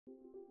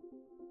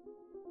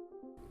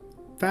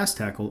Fast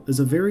tackle is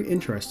a very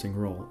interesting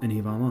role in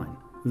EVE Online,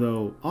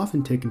 though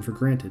often taken for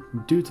granted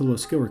due to low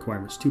skill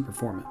requirements to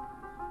perform it.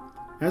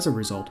 As a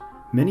result,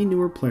 many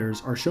newer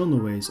players are shown the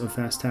ways of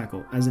fast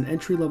tackle as an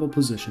entry-level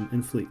position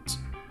in fleets.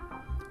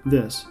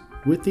 This,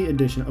 with the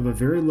addition of a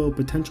very low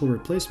potential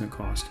replacement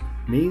cost,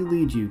 may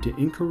lead you to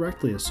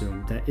incorrectly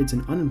assume that it's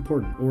an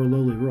unimportant or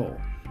lowly role,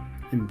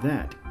 and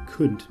that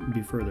couldn't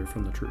be further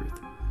from the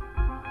truth.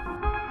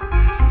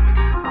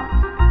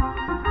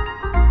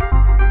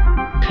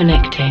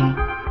 Connecting.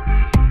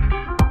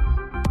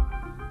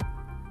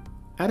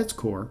 At its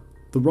core,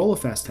 the role of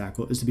fast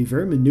tackle is to be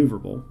very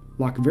maneuverable,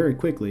 lock very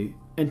quickly,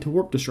 and to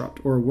warp disrupt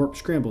or warp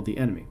scramble the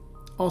enemy,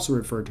 also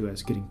referred to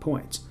as getting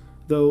points,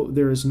 though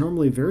there is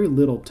normally very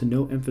little to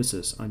no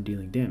emphasis on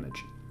dealing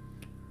damage.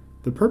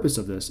 The purpose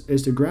of this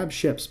is to grab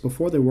ships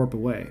before they warp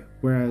away,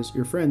 whereas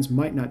your friends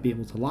might not be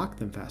able to lock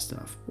them fast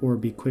enough or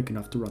be quick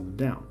enough to run them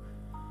down.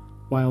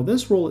 While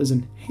this role is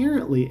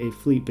inherently a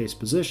fleet-based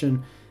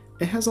position,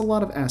 it has a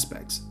lot of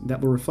aspects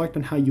that will reflect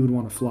on how you would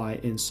want to fly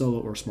in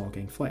solo or small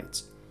gang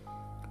flights.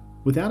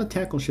 Without a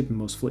tackle ship in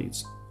most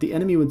fleets, the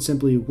enemy would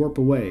simply warp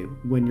away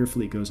when your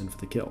fleet goes in for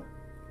the kill.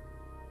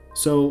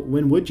 So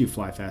when would you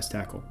fly fast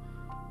tackle?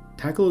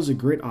 Tackle is a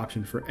great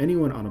option for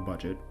anyone on a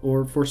budget,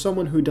 or for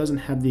someone who doesn't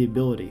have the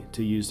ability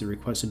to use the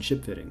requested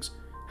ship fittings.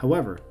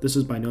 However, this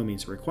is by no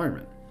means a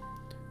requirement.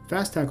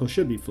 Fast tackle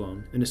should be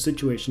flown in a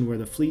situation where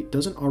the fleet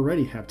doesn't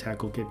already have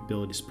tackle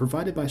capabilities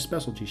provided by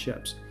specialty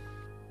ships.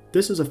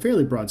 This is a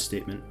fairly broad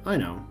statement, I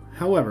know.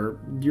 However,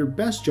 your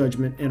best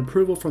judgment and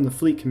approval from the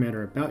fleet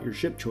commander about your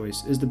ship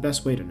choice is the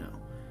best way to know.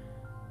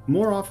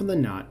 More often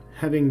than not,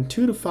 having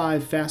 2 to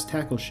 5 fast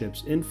tackle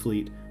ships in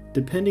fleet,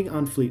 depending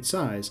on fleet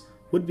size,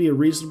 would be a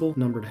reasonable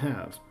number to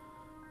have.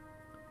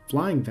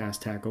 Flying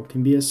fast tackle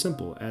can be as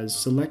simple as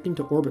selecting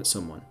to orbit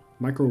someone,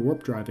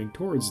 micro-warp driving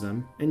towards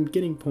them, and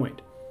getting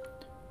point.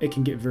 It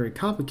can get very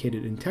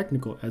complicated and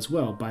technical as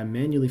well by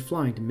manually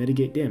flying to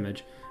mitigate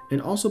damage,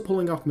 and also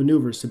pulling off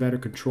maneuvers to better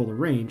control the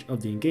range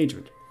of the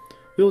engagement.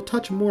 We will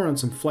touch more on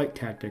some flight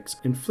tactics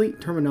and fleet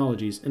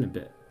terminologies in a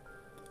bit.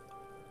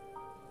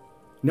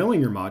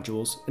 Knowing your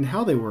modules and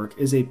how they work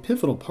is a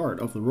pivotal part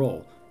of the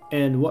role,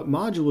 and what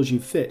modules you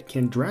fit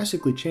can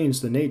drastically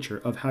change the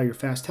nature of how your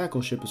fast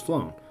tackle ship is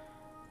flown.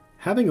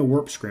 Having a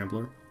warp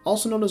scrambler,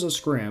 also known as a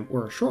scram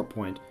or a short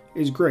point,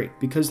 is great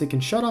because they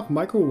can shut off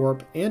micro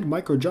warp and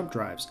micro jump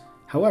drives.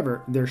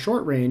 However, their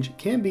short range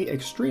can be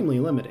extremely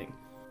limiting.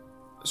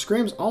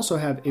 Scrams also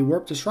have a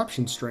warp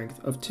disruption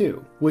strength of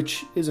 2,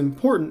 which is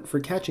important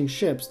for catching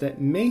ships that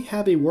may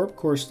have a warp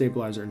core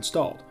stabilizer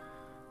installed.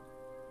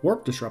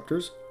 Warp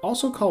disruptors,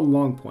 also called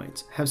long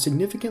points, have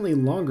significantly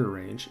longer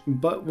range,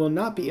 but will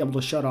not be able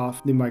to shut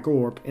off the micro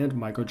warp and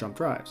micro jump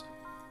drives.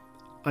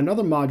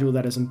 Another module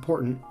that is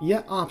important,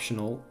 yet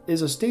optional,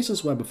 is a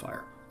stasis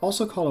webifier,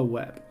 also called a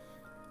web.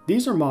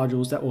 These are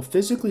modules that will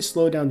physically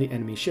slow down the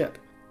enemy ship.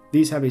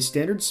 These have a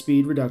standard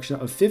speed reduction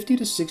of 50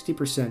 to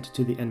 60%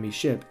 to the enemy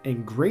ship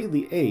and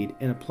greatly aid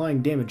in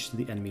applying damage to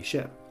the enemy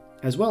ship,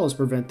 as well as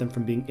prevent them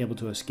from being able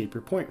to escape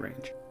your point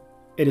range.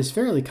 It is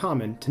fairly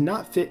common to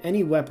not fit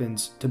any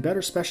weapons to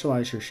better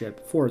specialize your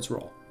ship for its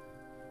role.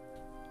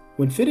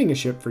 When fitting a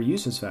ship for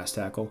use as fast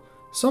tackle,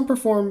 some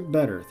perform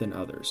better than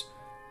others.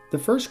 The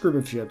first group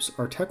of ships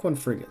are Tech 1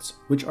 frigates,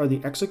 which are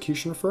the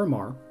Executioner for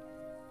Amar,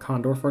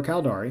 Condor for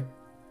Caldari,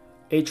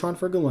 Atron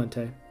for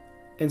Galente,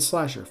 and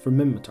Slasher for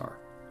Minmatar.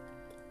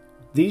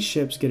 These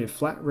ships get a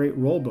flat rate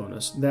roll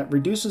bonus that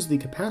reduces the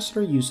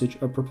capacitor usage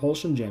of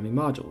propulsion jamming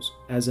modules,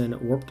 as in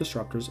warp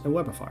disruptors and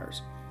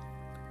webifiers.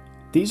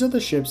 These are the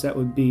ships that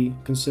would be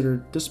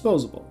considered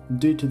disposable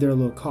due to their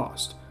low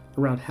cost,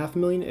 around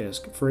 $500,000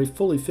 ISK for a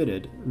fully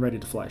fitted,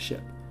 ready-to-fly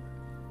ship.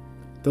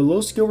 The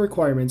low skill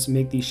requirements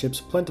make these ships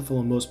plentiful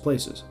in most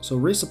places, so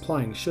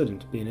resupplying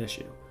shouldn't be an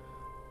issue.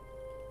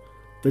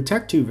 The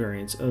Tech 2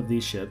 variants of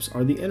these ships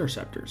are the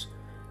Interceptors.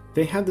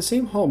 They have the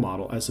same hull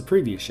model as the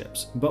previous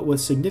ships, but with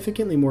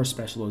significantly more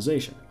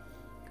specialization.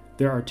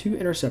 There are 2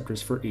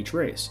 interceptors for each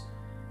race.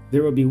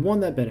 There will be one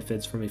that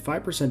benefits from a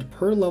 5%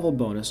 per level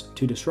bonus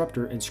to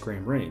disruptor and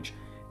scram range,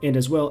 and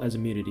as well as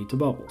immunity to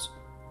bubbles.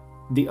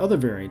 The other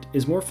variant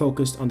is more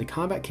focused on the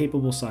combat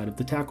capable side of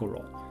the tackle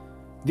role.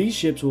 These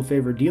ships will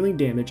favor dealing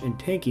damage and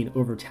tanking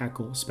over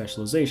tackle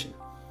specialization.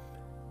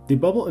 The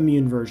bubble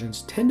immune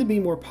versions tend to be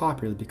more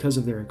popular because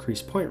of their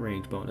increased point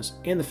range bonus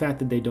and the fact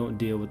that they don't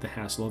deal with the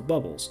hassle of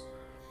bubbles.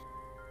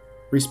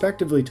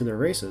 Respectively to their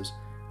races,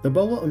 the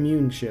bubble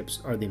immune ships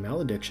are the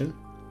Malediction,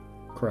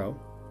 Crow,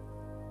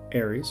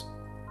 Ares,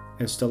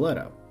 and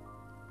Stiletto.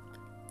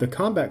 The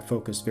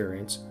combat-focused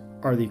variants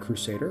are the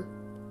Crusader,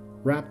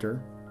 Raptor,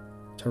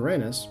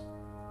 Tyrannus,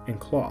 and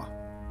Claw.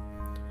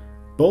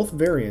 Both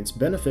variants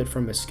benefit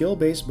from a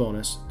skill-based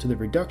bonus to the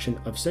reduction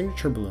of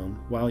signature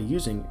bloom while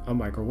using a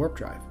micro warp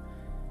drive.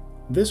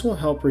 This will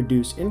help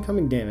reduce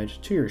incoming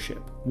damage to your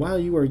ship while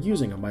you are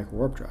using a micro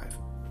warp drive.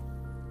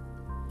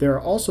 There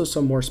are also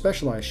some more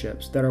specialized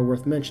ships that are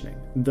worth mentioning,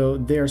 though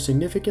they are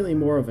significantly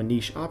more of a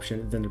niche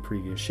option than the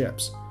previous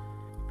ships.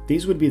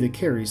 These would be the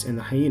Carries and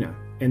the Hyena,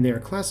 and they are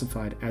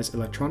classified as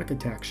electronic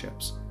attack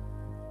ships.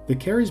 The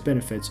carries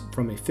benefits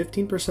from a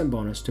 15%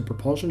 bonus to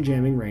propulsion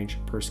jamming range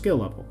per skill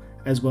level,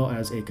 as well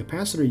as a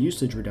capacitor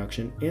usage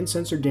reduction and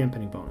sensor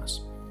dampening bonus.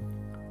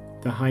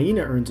 The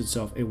Hyena earns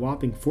itself a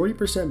whopping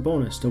 40%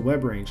 bonus to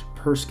web range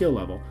per skill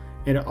level,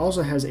 and it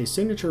also has a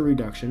signature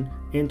reduction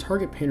and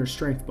target painter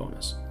strength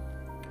bonus.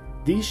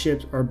 These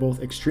ships are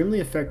both extremely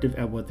effective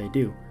at what they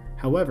do,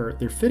 however,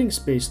 their fitting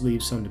space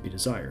leaves some to be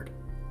desired.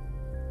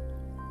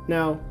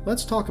 Now,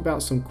 let's talk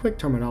about some quick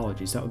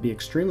terminologies that would be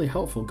extremely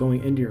helpful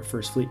going into your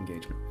first fleet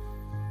engagement.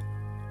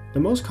 The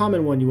most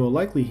common one you will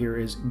likely hear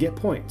is get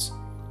points.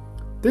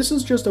 This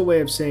is just a way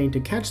of saying to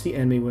catch the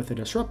enemy with a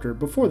disruptor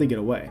before they get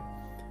away.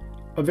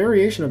 A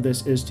variation of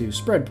this is to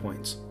spread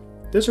points.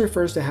 This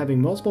refers to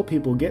having multiple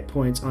people get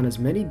points on as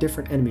many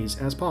different enemies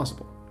as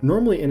possible,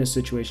 normally in a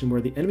situation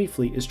where the enemy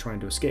fleet is trying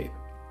to escape.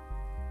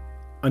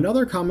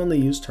 Another commonly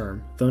used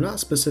term, though not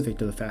specific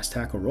to the fast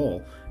tackle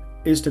role,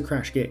 is to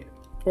crash gate,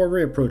 or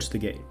reapproach the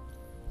gate.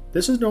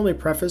 This is normally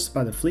prefaced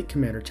by the fleet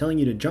commander telling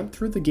you to jump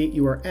through the gate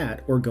you are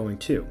at or going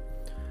to.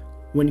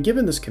 When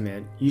given this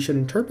command, you should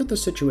interpret the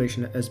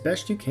situation as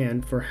best you can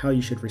for how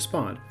you should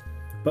respond,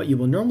 but you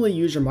will normally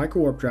use your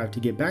micro warp drive to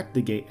get back to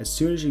the gate as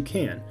soon as you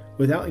can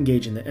without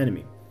engaging the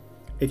enemy.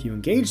 If you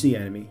engage the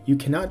enemy, you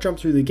cannot jump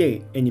through the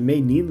gate and you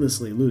may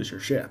needlessly lose your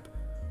ship.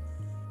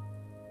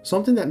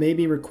 Something that may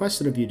be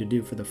requested of you to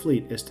do for the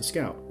fleet is to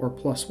scout, or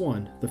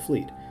 +1, the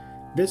fleet.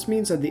 This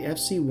means that the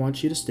FC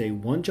wants you to stay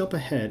one jump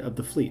ahead of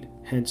the fleet,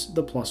 hence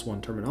the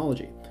 +1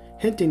 terminology,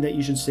 hinting that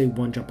you should stay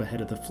one jump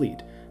ahead of the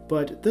fleet,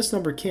 but this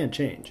number can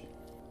change.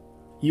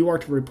 You are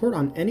to report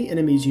on any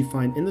enemies you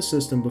find in the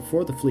system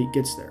before the fleet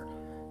gets there.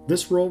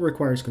 This role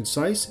requires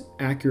concise,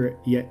 accurate,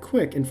 yet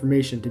quick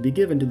information to be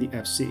given to the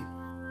FC.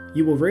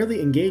 You will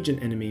rarely engage an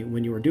enemy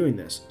when you are doing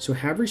this, so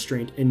have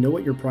restraint and know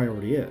what your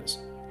priority is.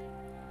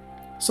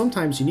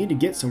 Sometimes you need to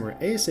get somewhere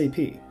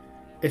ASAP.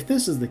 If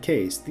this is the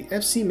case, the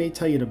FC may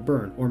tell you to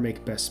burn or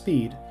make best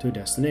speed to a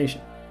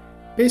destination.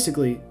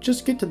 Basically,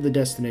 just get to the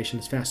destination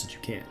as fast as you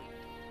can.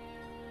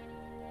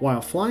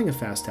 While flying a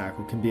fast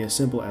tackle can be as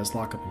simple as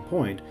lock up and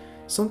point,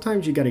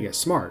 sometimes you gotta get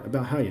smart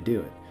about how you do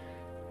it.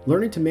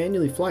 Learning to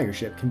manually fly your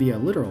ship can be a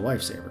literal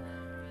lifesaver.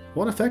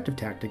 One effective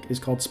tactic is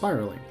called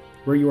spiraling,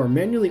 where you are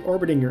manually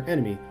orbiting your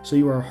enemy so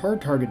you are a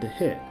hard target to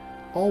hit,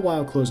 all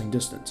while closing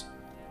distance.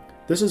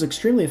 This is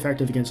extremely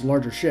effective against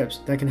larger ships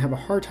that can have a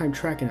hard time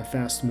tracking a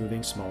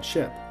fast-moving small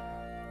ship.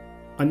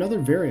 Another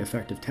very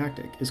effective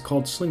tactic is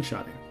called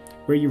slingshotting,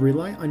 where you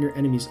rely on your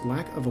enemy's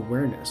lack of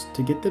awareness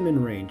to get them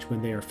in range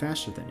when they are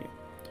faster than you.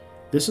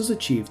 This is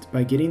achieved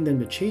by getting them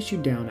to chase you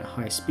down at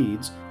high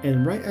speeds,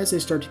 and right as they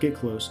start to get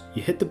close,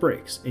 you hit the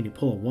brakes and you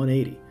pull a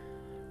 180.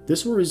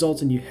 This will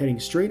result in you heading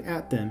straight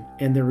at them,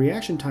 and their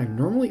reaction time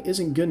normally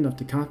isn't good enough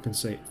to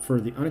compensate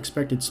for the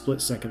unexpected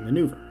split-second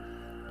maneuver.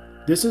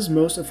 This is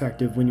most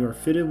effective when you are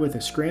fitted with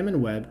a scram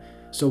and web,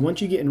 so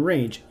once you get in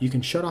range, you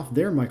can shut off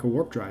their micro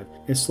warp drive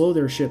and slow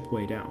their ship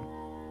way down.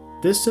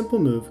 This simple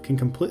move can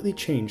completely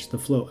change the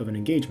flow of an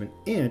engagement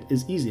and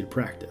is easy to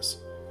practice.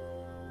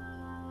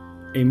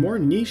 A more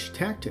niche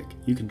tactic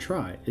you can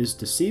try is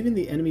deceiving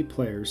the enemy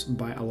players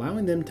by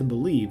allowing them to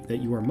believe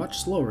that you are much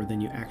slower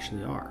than you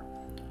actually are.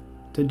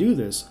 To do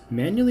this,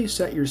 manually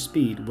set your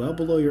speed well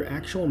below your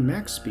actual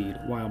max speed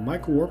while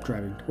micro warp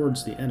driving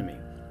towards the enemy.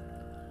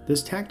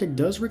 This tactic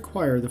does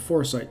require the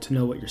foresight to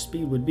know what your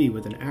speed would be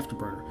with an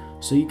afterburner,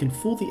 so you can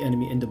fool the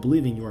enemy into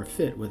believing you are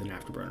fit with an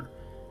afterburner.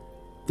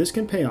 This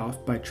can pay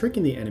off by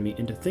tricking the enemy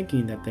into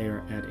thinking that they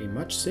are at a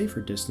much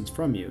safer distance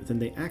from you than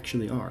they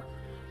actually are,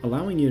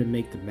 allowing you to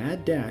make the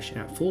mad dash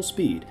at full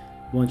speed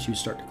once you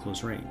start to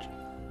close range.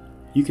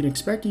 You can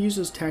expect to use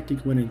this tactic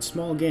when in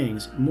small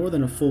gangs more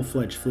than a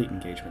full-fledged fleet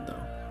engagement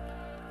though.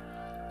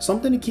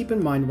 Something to keep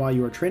in mind while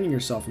you are training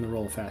yourself in the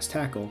role of fast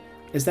tackle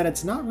is that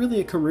it's not really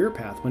a career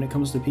path when it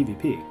comes to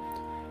PvP.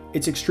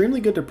 It's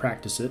extremely good to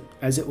practice it,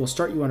 as it will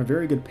start you on a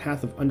very good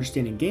path of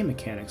understanding game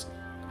mechanics.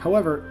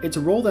 However, it's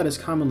a role that is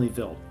commonly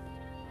filled.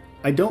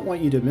 I don't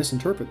want you to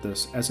misinterpret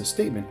this as a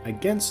statement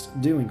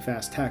against doing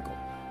fast tackle,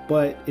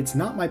 but it's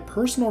not my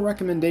personal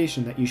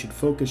recommendation that you should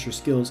focus your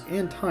skills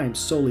and time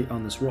solely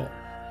on this role.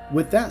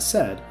 With that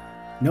said,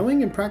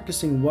 knowing and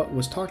practicing what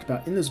was talked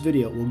about in this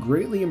video will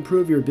greatly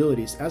improve your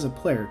abilities as a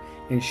player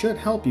and should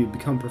help you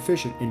become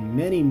proficient in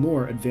many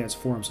more advanced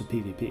forms of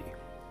PvP.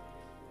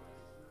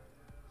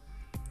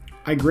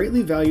 I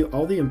greatly value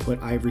all the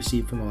input I have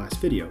received from the last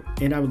video,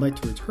 and I would like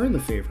to return the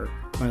favor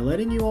by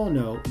letting you all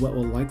know what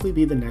will likely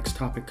be the next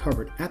topic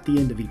covered at the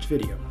end of each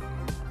video.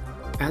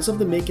 As of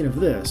the making of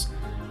this,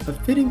 a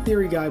fitting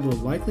theory guide will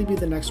likely be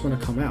the next one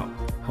to come out.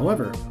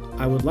 However,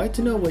 I would like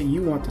to know what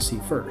you want to see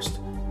first.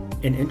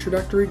 An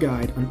introductory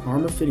guide on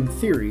armor fitting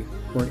theory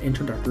or an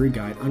introductory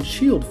guide on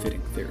shield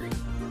fitting theory.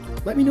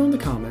 Let me know in the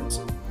comments,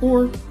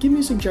 or give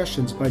me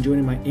suggestions by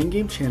joining my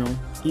in-game channel,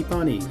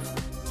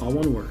 EvE, all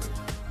one word.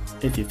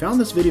 If you found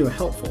this video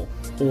helpful,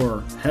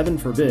 or heaven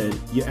forbid,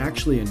 you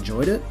actually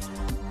enjoyed it,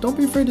 don't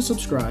be afraid to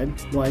subscribe,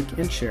 like,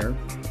 and share,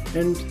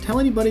 and tell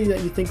anybody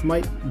that you think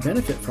might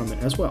benefit from it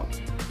as well.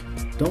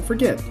 Don't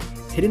forget,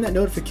 Hitting that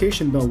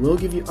notification bell will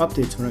give you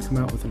updates when I come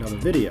out with another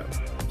video,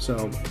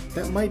 so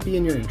that might be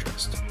in your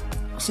interest.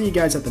 I'll see you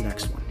guys at the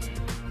next one.